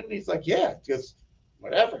soon? And he's like, yeah, just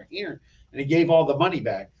whatever, here. And he gave all the money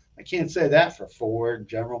back. I can't say that for Ford,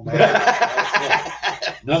 General Motors.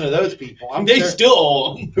 None of those people. They still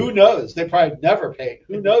owe them. Who knows? They probably never paid.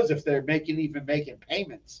 Who knows if they're making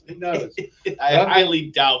payments? Who knows? I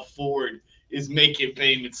highly doubt Ford is making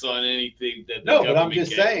payments on anything that the but I'm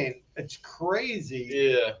just saying it's crazy.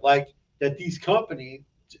 Yeah, like that these companies.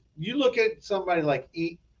 You look at somebody like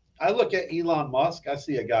I look at Elon Musk. I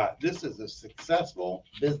see a guy. This is a successful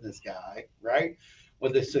business guy, right?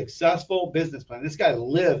 With a successful business plan. This guy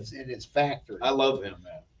lives in his factory. I love him,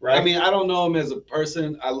 man. Right? I mean, I don't know him as a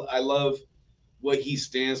person. I love what he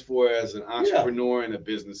stands for as an entrepreneur and a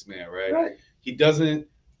businessman, right? Right. He doesn't.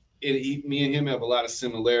 Me and him have a lot of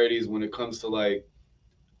similarities when it comes to like,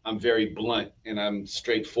 I'm very blunt and I'm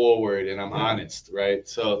straightforward and I'm honest, right?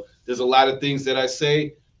 So there's a lot of things that I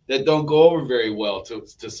say that don't go over very well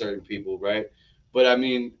to certain people, right? But I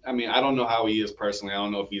mean, I don't know how he is personally. I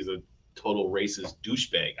don't know if he's a total racist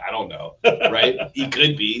douchebag. I don't know, right? He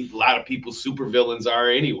could be. A lot of people supervillains are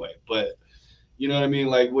anyway. But you know what I mean?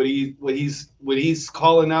 Like what he's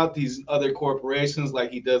calling out these other corporations,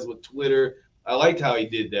 like he does with Twitter. I liked how he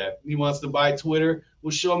did that. He wants to buy Twitter.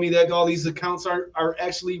 Well, show me that all these accounts are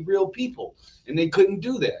actually real people, and they couldn't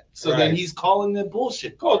do that. So then he's calling them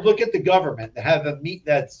bullshit. Oh, look at the government. They have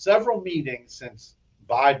had several meetings since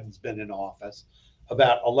Biden's been in office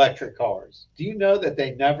about electric cars. Do you know that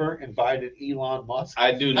they never invited Elon Musk?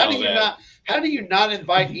 I do know that. How do you not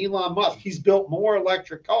invite Elon Musk? He's built more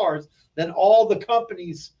electric cars than all the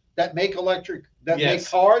companies that make make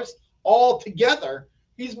cars all together.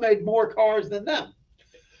 He's made more cars than them.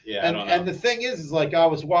 Yeah, I don't know. And the thing is like I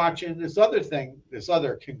was watching this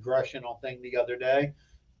other congressional thing the other day,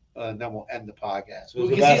 and then we'll end the podcast.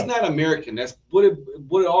 Because he's not American. That's what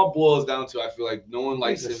it all boils down to. I feel like no one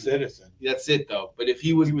likes him. Citizen. That's it, though. But if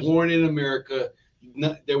he was born in America,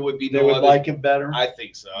 there would be they would like him better. I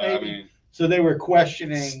think so. Maybe. I mean, so they were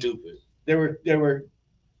questioning. Stupid. They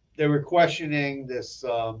were questioning this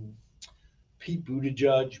Pete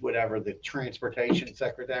Buttigieg, whatever, the transportation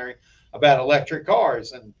secretary, about electric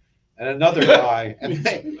cars, and another guy, and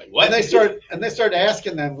they started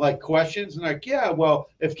asking them like questions, and like, yeah, well,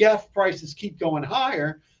 if gas prices keep going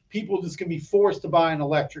higher, people just gonna be forced to buy an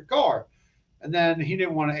electric car. And then he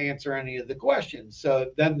didn't want to answer any of the questions.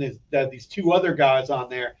 So then these two other guys on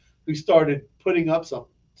there who started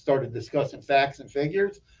discussing facts and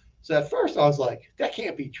figures. So at first I was like, that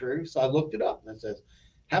can't be true. So I looked it up, and it says,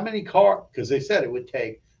 how many cars, because they said it would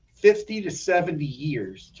take 50 to 70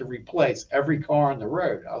 years to replace every car on the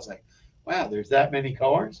road. I was like, wow, there's that many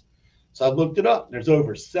cars? So I looked it up, and there's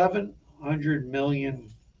over 700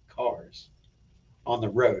 million cars on the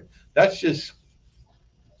road. That's just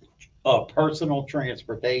personal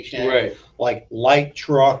transportation, right? Like light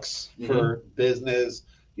trucks for business,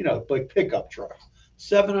 like pickup trucks.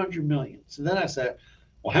 700 million. So then I said,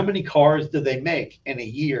 well, how many cars do they make in a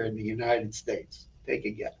year in the United States? Take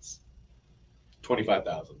a guess.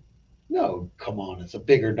 25,000. No, come on, it's a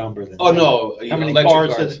bigger number than. Oh, that. No, how many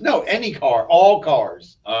cars? No, any car, all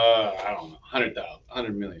cars. I don't know, 100,000,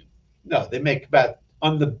 100 million. No, they make about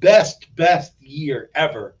on the best year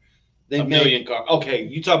ever. They a million cars. Okay,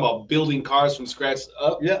 you talk about building cars from scratch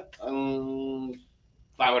up? Yeah.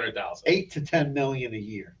 500,000. 8 to 10 million a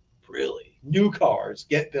year. Really? New cars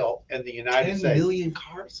get built in the United States. 10 million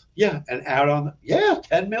cars? Yeah, and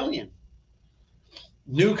 10 million.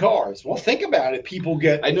 New cars. Well, think about it. People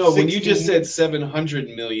get. I know 16. When you just said 700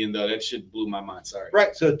 million, though, that shit blew my mind. Sorry.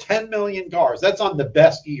 Right. So 10 million cars. That's on the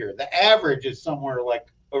best year. The average is somewhere like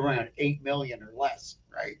around 8 million or less.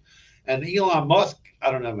 Right. And Elon Musk,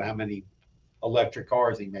 I don't know how many electric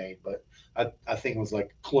cars he made, but I think it was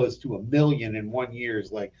like close to 1 million in 1 year.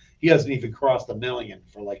 Is like he hasn't even crossed 1 million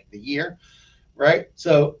for like the year. Right.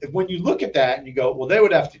 So when you look at that and you go, well, they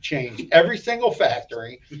would have to change every single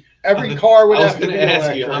factory. Every car would have to be electric. I was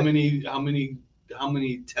going to ask you how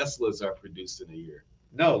many Teslas are produced in a year?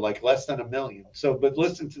 No, like less than 1 million. So, but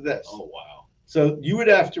listen to this. Oh, wow. So you would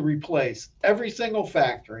have to replace every single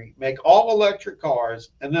factory, make all electric cars,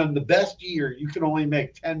 and then the best year you can only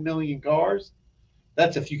make 10 million cars.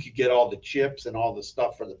 That's if you could get all the chips and all the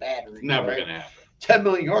stuff for the battery. Never going to happen. 10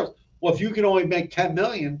 million cars. Well, if you can only make 10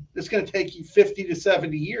 million, it's going to take you 50 to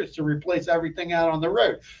 70 years to replace everything out on the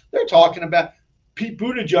road. They're talking about Pete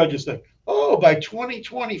Buttigieg is like, oh, by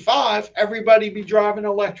 2025, everybody be driving an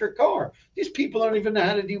electric car. These people don't even know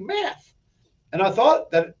how to do math. And I thought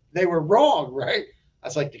that they were wrong, right? I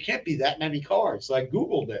was like, there can't be that many cars. So I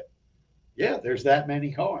Googled it. Yeah, there's that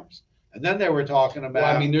many cars. And then they were talking about.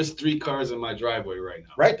 Well, I mean, there's 3 cars in my driveway right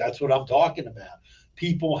now. Right. That's what I'm talking about.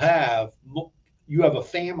 You have a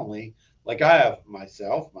family, like I have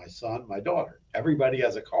myself, my son, my daughter. Everybody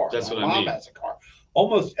has a car. That's my what I mean. Mom has a car.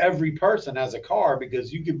 Almost every person has a car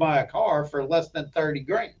because you can buy a car for less than 30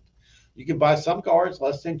 grand. You can buy some cars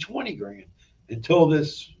less than 20 grand. Until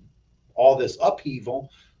all this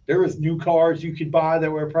upheaval, there was new cars you could buy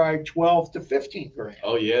that were probably 12 to 15 grand.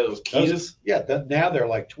 Oh yeah, those Kias. Now they're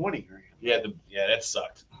like 20 grand. Yeah, that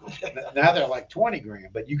sucked. Now they're like 20 grand,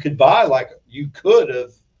 but you could buy you could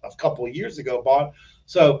have a couple of years ago bought.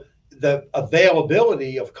 So the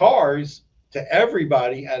availability of cars to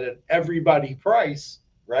everybody at an everybody price,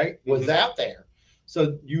 right, was out there.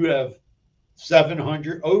 So you have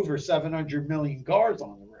over 700 million cars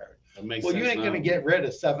on the road. That makes well, sense. You ain't going to get rid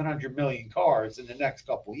of 700 million cars in the next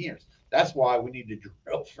couple of years. That's why we need to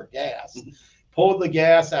drill for gas. Pull the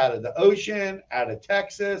gas out of the ocean, out of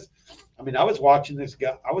Texas. I mean, I was watching a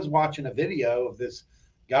video of this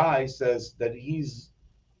guy says that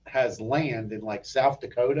has land in like South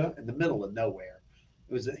Dakota in the middle of nowhere.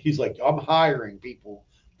 He's like, I'm hiring people.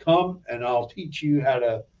 Come and I'll teach you how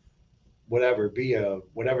to whatever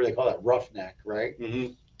they call that, roughneck, right?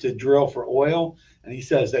 Mm-hmm. To drill for oil. And he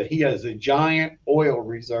says that he has a giant oil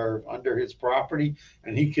reserve under his property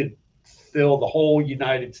and he could fill the whole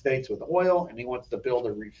United States with oil and he wants to build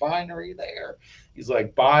a refinery there. He's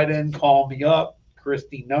like, Biden, call me up.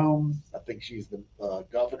 Kristi Noem, I think she's the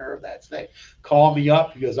governor of that state, call me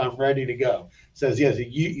up because I'm ready to go. Says he has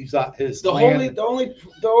he's got his The land.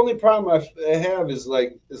 only problem I have is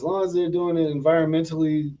like as long as they're doing it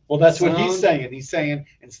environmentally. Well, that's what he's sound. saying. He's saying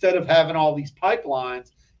instead of having all these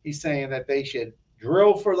pipelines, he's saying that they should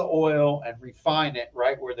drill for the oil and refine it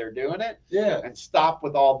right where they're doing it, Yeah, and stop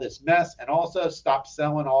with all this mess, and also stop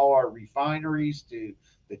selling all our refineries to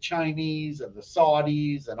the Chinese and the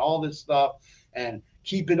Saudis and all this stuff, and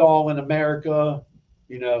keep it all in America.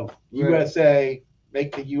 Right. USA,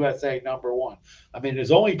 make the USA number one. I mean,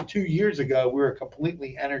 it's only 2 years ago we were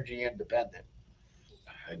completely energy independent.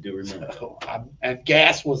 I do remember. So, and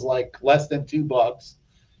gas was like less than $2.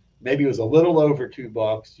 Maybe it was a little over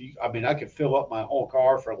 $2. I mean, I could fill up my whole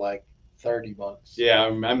car for like $30. Yeah,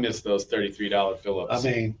 I miss those $33 fill-ups.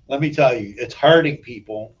 I mean, let me tell you, it's hurting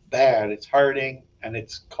people bad. It's hurting, and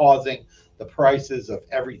it's causing the prices of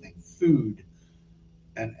everything, food,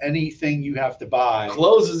 and anything you have to buy.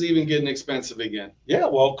 Clothes is even getting expensive again. Yeah,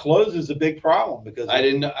 well, clothes is a big problem because I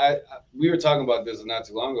didn't. We were talking about this not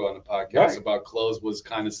too long ago on the podcast Right. about clothes was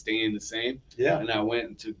kind of staying the same, Yeah, and I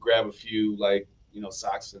went to grab a few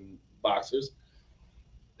socks and boxers.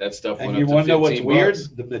 That stuff went and up you to want to know what's 15 weird? bucks.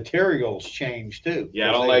 The materials change too. Yeah,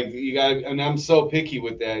 I don't like you got, and I'm so picky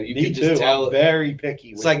with that. You Me can too. just tell. I'm very picky.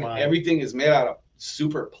 It's with like mine. everything is made out of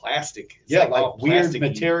super plastic. It's Yeah, all like weird plasticky.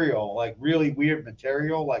 material, like really weird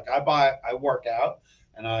material. Like I work out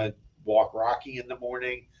and I walk Rocky in the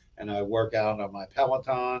morning and I work out on my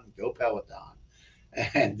Peloton, go Peloton.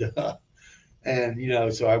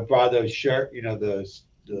 And so I brought those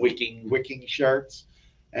the wicking shirts,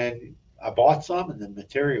 and I bought some and the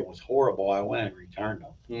material was horrible. I went and returned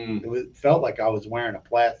them. Mm. It felt like I was wearing a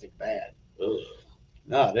plastic bag. Ugh.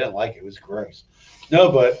 No, I didn't like it. It was gross.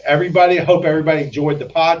 No, but I hope everybody enjoyed the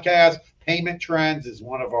podcast. Payment Trends is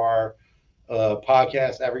one of our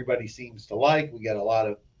podcasts everybody seems to like. We get a lot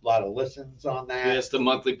of listens on that. Yeah, it's the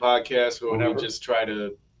monthly podcast where Whenever. we just try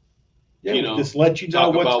to Yeah, you we know, just let you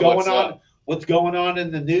know talk what's about going what's on. up. What's going on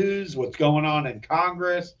in the news, what's going on in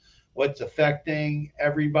Congress, what's affecting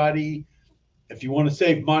everybody. If you want to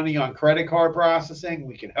save money on credit card processing,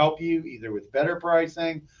 we can help you either with better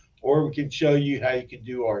pricing, or we can show you how you can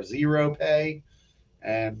do our zero pay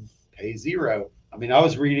and pay zero. I mean, I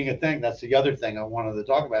was reading a thing. That's the other thing I wanted to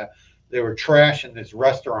talk about. They were trashing this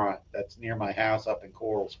restaurant that's near my house up in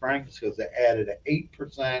Coral Springs because they added an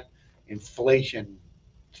 8% inflation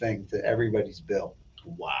thing to everybody's bill.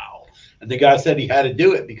 Wow. And the guy said he had to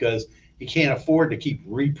do it because he can't afford to keep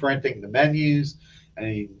reprinting the menus,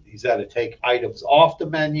 and he's had to take items off the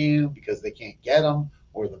menu because they can't get them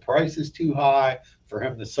or the price is too high for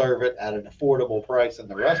him to serve it at an affordable price in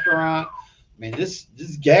the restaurant. I mean, this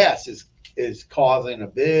gas is causing a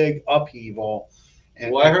big upheaval.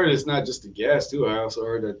 And Well, I heard it's not just the gas too. I also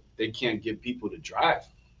heard that they can't get people to drive.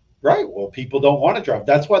 right. Well, people don't want to drive.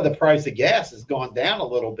 That's why the price of gas has gone down a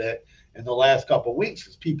little bit in the last couple of weeks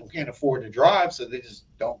because people can't afford to drive, so they just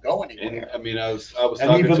don't go anywhere. And I mean, I was And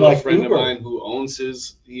talking even to a like friend Uber. of mine who owns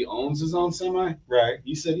his own semi. Right.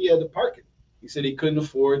 He said he had to park it. He said he couldn't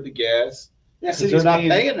afford the gas. Yeah, said because they're he's not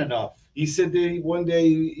paying- paying enough. He said that one day,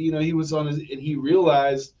 he was on his, and he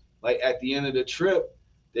realized, like at the end of the trip,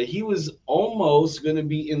 that he was almost going to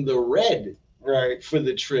be in the red Right. for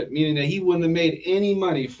the trip, meaning that he wouldn't have made any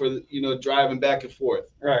money for driving back and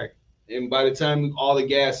forth. Right. And by the time all the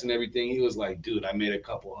gas and everything, he was like, "Dude, I made a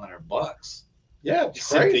couple $100." Yeah, He it's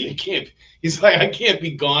said that crazy. you can't. He's like, I can't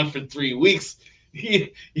be gone for 3 weeks. He's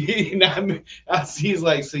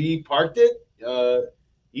like, so he parked it.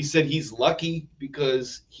 He said he's lucky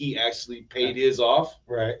because he actually paid his off.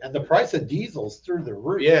 Right. And the price of diesel's through the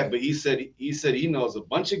roof. Yeah, but he said he knows a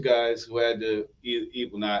bunch of guys who had to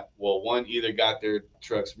one either got their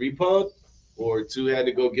trucks repoed, or two had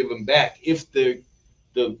to go give them back if the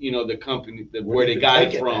company where they even got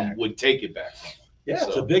take it it from back. would take it back. Yeah,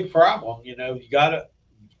 it's So- a big problem. You gotta,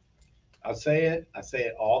 I say it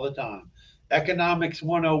all the time. Economics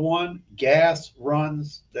 101, gas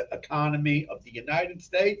runs the economy of the United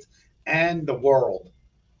States and the world,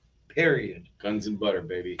 period. Guns and butter,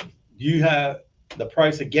 baby. You have the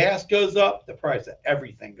price of gas goes up, the price of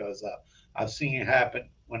everything goes up. I've seen it happen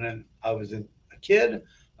when I was a kid.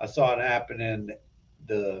 I saw it happen in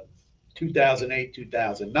the 2008,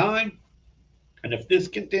 2009. And if this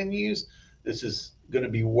continues, this is going to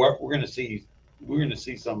be what we're going to see. We're going to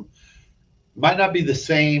see some, might not be the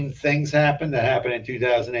same things happen that happened in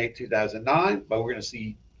 2008, 2009, but we're going to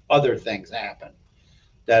see other things happen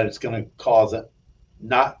that it's going to cause it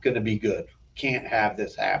not going to be good. Can't have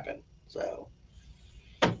this happen. So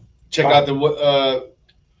Check out the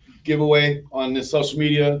giveaway on the social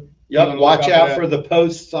media. Yep. Look Watch out out that. for the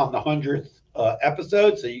posts on the 100th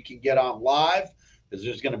episode so you can get on live because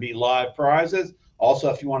there's going to be live prizes. Also,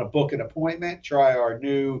 if you want to book an appointment, try our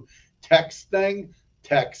new text thing.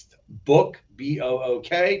 Text book, BOOK,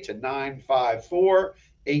 to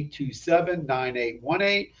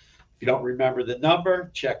 954-827-9818. If you don't remember the number,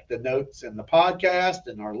 check the notes in the podcast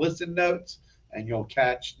and our listen notes, and you'll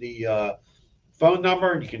catch the phone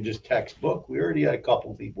number, and you can just text book. We already had a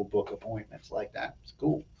couple people book appointments like that. It's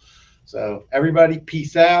cool. So everybody,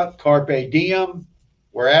 peace out. Carpe diem.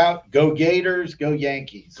 We're out. Go Gators. Go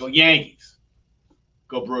Yankees. Go Yankees.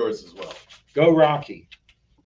 Go Brewers as well. Go Rocky.